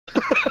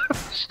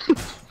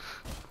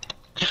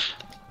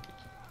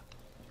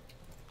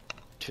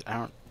I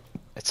don't.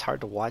 It's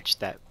hard to watch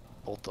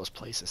both those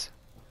places.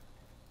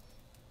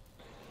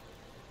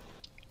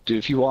 Dude,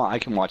 if you want, I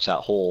can watch that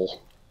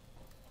hole.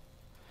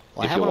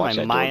 Well, I have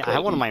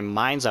one of my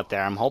mines up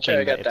there. I'm hoping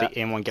Sure, that if that.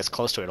 anyone gets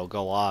close to it, it'll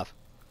go off.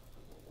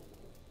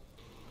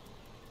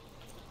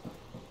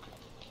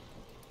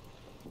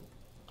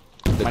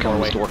 They're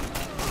coming this door.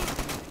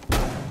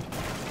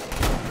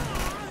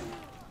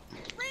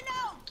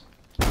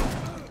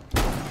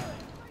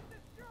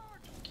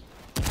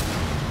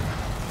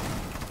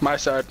 My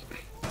side.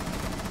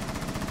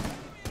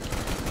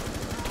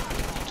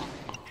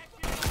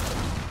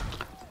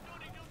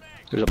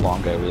 There's a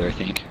bomb guy over there, I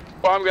think.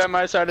 Bomb guy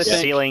my side, I think.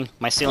 Ceiling.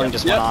 My ceiling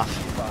just Yep. went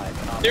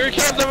off. Here he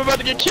comes, I'm about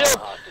to get killed!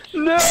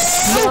 No!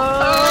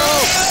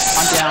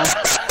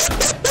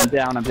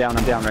 I'm down.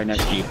 I'm down right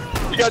next to you.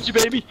 I got you,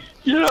 baby!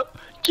 Get up!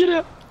 Get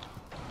up!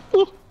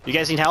 Ooh. You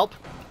guys need help?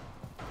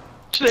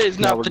 Today is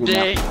not we're the good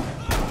now. day.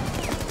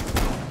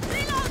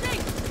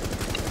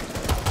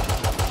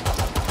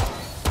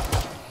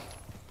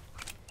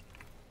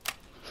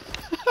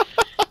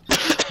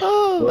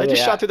 Oh, I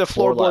just shot through the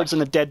Four floorboards left.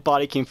 and a dead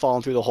body came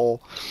falling through the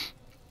hole.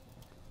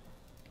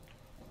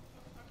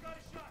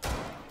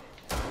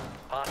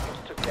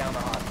 Hostiles took down the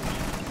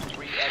hostage.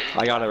 3 enemy.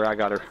 I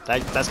got her.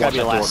 That's gotta be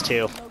the last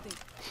two.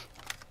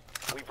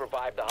 We've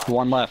revived the hostage.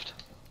 One left.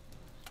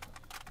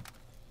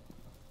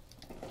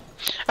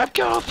 I've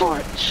gone for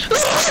it!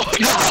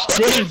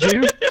 Dang,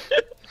 dude.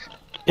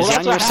 Is he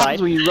on that's your what happens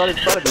side? when you run in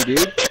front of me,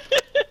 dude.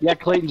 Yeah,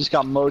 Clayton just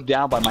got mowed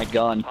down by my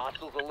gun.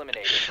 Hostiles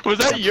eliminated. Was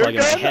that your plug in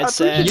my gun? I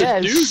headset. think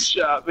Yes. the dude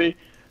shot me.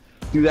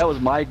 Dude, that was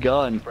my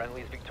gun.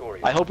 Friendly's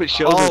victorious. I hope it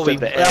shows us Oh, at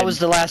the that end. was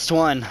the last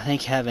one.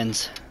 Thank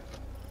heavens.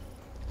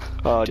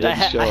 Oh, Dude, I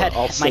didn't show I it. had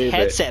I'll my save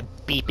headset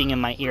beeping in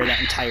my ear that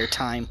entire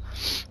time.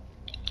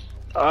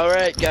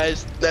 Alright,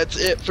 guys, that's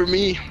it for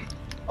me.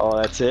 Oh,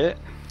 that's it?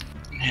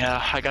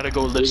 Yeah, I gotta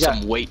go lift We got-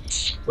 some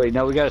weights. Wait,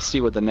 no, we gotta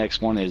see what the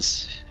next one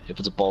is. If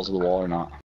it's a balls to the wall or not.